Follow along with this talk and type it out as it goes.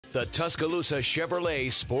The Tuscaloosa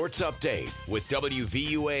Chevrolet Sports Update with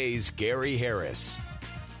WVUA's Gary Harris.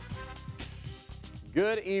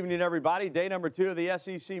 Good evening, everybody. Day number 2 of the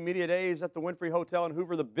SEC Media Days at the Winfrey Hotel in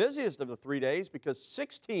Hoover, the busiest of the 3 days because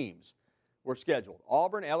 6 teams were scheduled.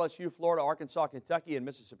 Auburn, LSU, Florida, Arkansas, Kentucky, and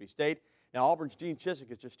Mississippi State. Now, Auburn's Gene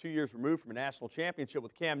Chizik is just 2 years removed from a national championship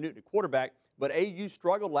with Cam Newton at quarterback, but AU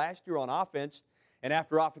struggled last year on offense. And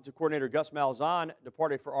after offensive coordinator Gus Malzahn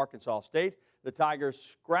departed for Arkansas State, the Tigers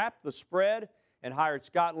scrapped the spread and hired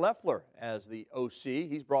Scott Loeffler as the OC.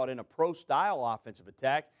 He's brought in a pro-style offensive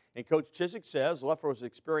attack, and Coach Chizik says Loeffler's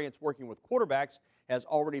experience working with quarterbacks has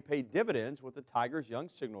already paid dividends with the Tigers' young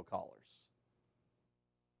signal callers.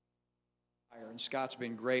 And Scott's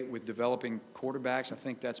been great with developing quarterbacks. I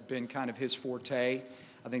think that's been kind of his forte.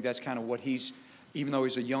 I think that's kind of what he's, even though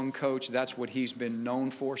he's a young coach, that's what he's been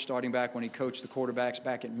known for, starting back when he coached the quarterbacks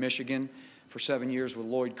back at Michigan for 7 years with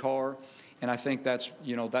Lloyd Carr. And I think that's,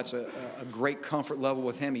 that's a great comfort level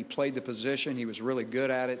with him. He played the position. He was really good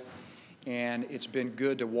at it. And it's been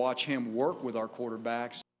good to watch him work with our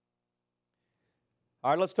quarterbacks. All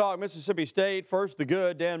right, let's talk Mississippi State. First, the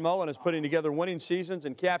good. Dan Mullen is putting together winning seasons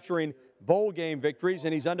and capturing bowl game victories,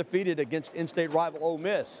 and he's undefeated against in-state rival Ole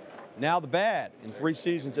Miss. Now the bad. In 3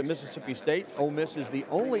 seasons at Mississippi State, Ole Miss is the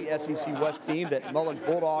only SEC West team that Mullen's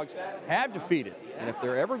Bulldogs have defeated. And if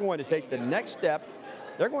they're ever going to take the next step,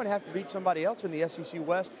 they're going to have to beat somebody else in the SEC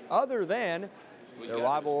West other than their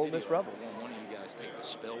rival Ole Miss Rebels. One of you guys take the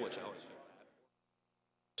spill, which I always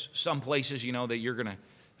feel. Some places, that you're going to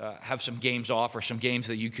have some games off or some games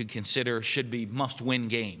that you could consider should be must-win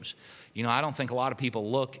games. I don't think a lot of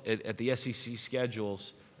people look at the SEC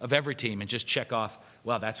schedules of every team and just check off,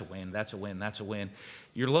 well, that's a win, that's a win, that's a win.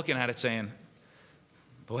 You're looking at it saying,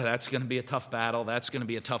 boy, that's going to be a tough battle, that's going to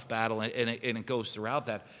be a tough battle, and it goes throughout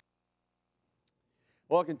that.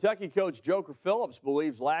 Well, Kentucky coach Joker Phillips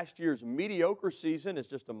believes last year's mediocre season is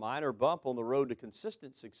just a minor bump on the road to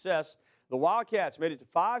consistent success. The Wildcats made it to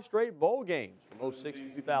 5 straight bowl games from 06 to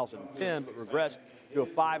 2010, but regressed to a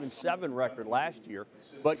 5-7 record last year.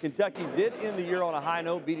 But Kentucky did end the year on a high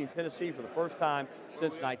note, beating Tennessee for the first time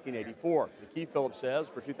since 1984. The key, Phillips says,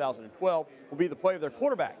 for 2012 will be the play of their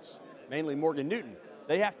quarterbacks, mainly Morgan Newton.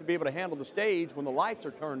 They have to be able to handle the stage when the lights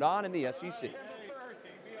are turned on in the SEC.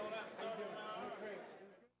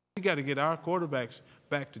 We got to get our quarterbacks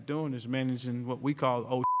back to doing is managing what we call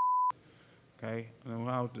old. Okay, I don't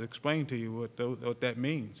know how to explain to you what that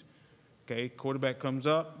means. Okay, quarterback comes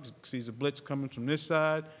up, sees a blitz coming from this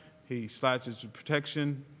side, he slides his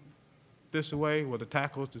protection this way. Well, the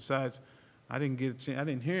tackle decides, I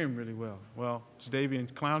didn't hear him really well. Well,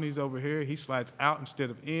 Jadeveon Clowney's over here. He slides out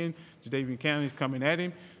instead of in. Jadeveon Clowney's coming at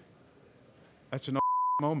him. That's an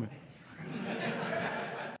moment.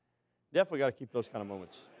 Definitely got to keep those kind of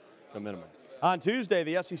moments to a minimum. On Tuesday,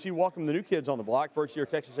 the SEC welcomed the new kids on the block. First-year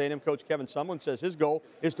Texas A&M coach Kevin Sumlin says his goal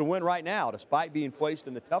is to win right now, despite being placed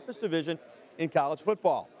in the toughest division in college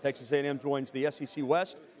football. Texas A&M joins the SEC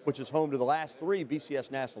West, which is home to the last 3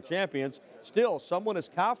 BCS national champions. Still, Sumlin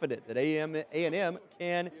is confident that A&M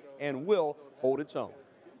can and will hold its own.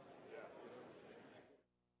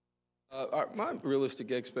 My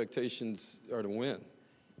realistic expectations are to win.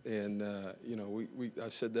 And,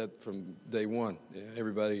 I've said that from day one.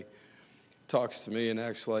 Everybody talks to me and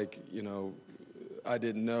acts like, I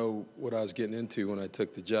didn't know what I was getting into when I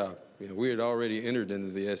took the job. We had already entered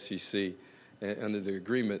into the SEC under the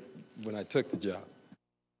agreement when I took the job.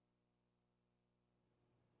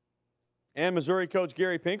 And Missouri coach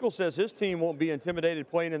Gary Pinkel says his team won't be intimidated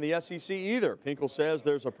playing in the SEC either. Pinkel says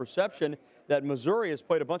there's a perception that Missouri has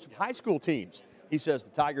played a bunch of high school teams. He says the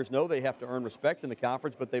Tigers know they have to earn respect in the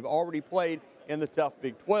conference, but they've already played in the tough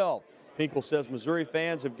Big 12. Pinkel says Missouri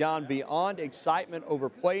fans have gone beyond excitement over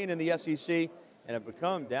playing in the SEC and have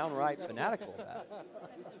become downright fanatical about it.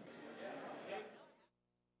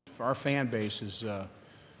 For our fan base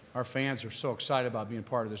our fans are so excited about being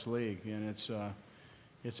part of this league, and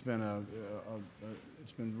it's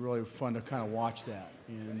been really fun to kind of watch that,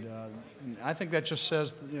 and I think that just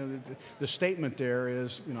says, the statement there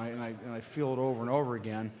is, and I feel it over and over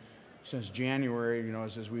again since January,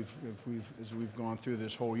 as we've gone through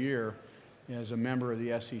this whole year, as a member of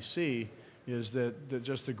the SEC, is that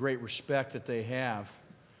just the great respect that they have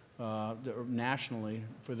nationally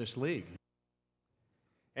for this league.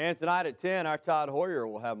 And tonight at 10, our Todd Hoyer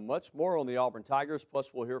will have much more on the Auburn Tigers, plus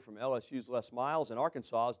we'll hear from LSU's Les Miles and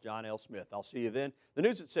Arkansas's John L. Smith. I'll see you then. The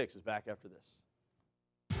News at 6 is back after this.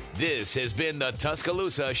 This has been the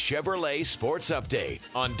Tuscaloosa Chevrolet Sports Update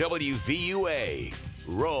on WVUA.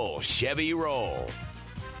 Roll, Chevy, roll.